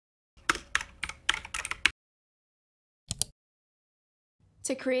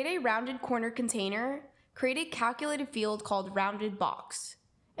To create a rounded corner container, create a calculated field called rounded box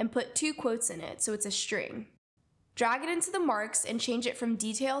and put 2 quotes in it so it's a string. Drag it into the marks and change it from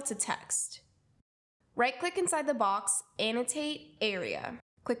detail to text. Right-click inside the box, annotate area.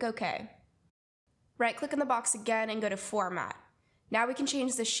 Click OK. Right-click on the box again and go to Format. Now we can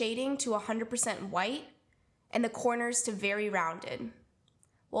change the shading to 100% white and the corners to very rounded.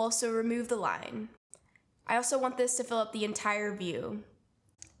 We'll also remove the line. I also want this to fill up the entire view.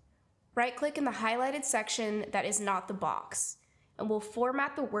 Right-click in the highlighted section that is not the box, and we'll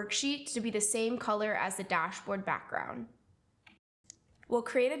format the worksheet to be the same color as the dashboard background. We'll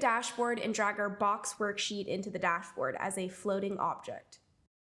create a dashboard and drag our box worksheet into the dashboard as a floating object.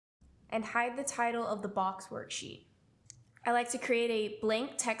 And hide the title of the box worksheet. I like to create a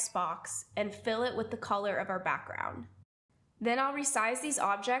blank text box and fill it with the color of our background. Then I'll resize these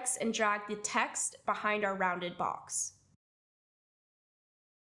objects and drag the text behind our rounded box.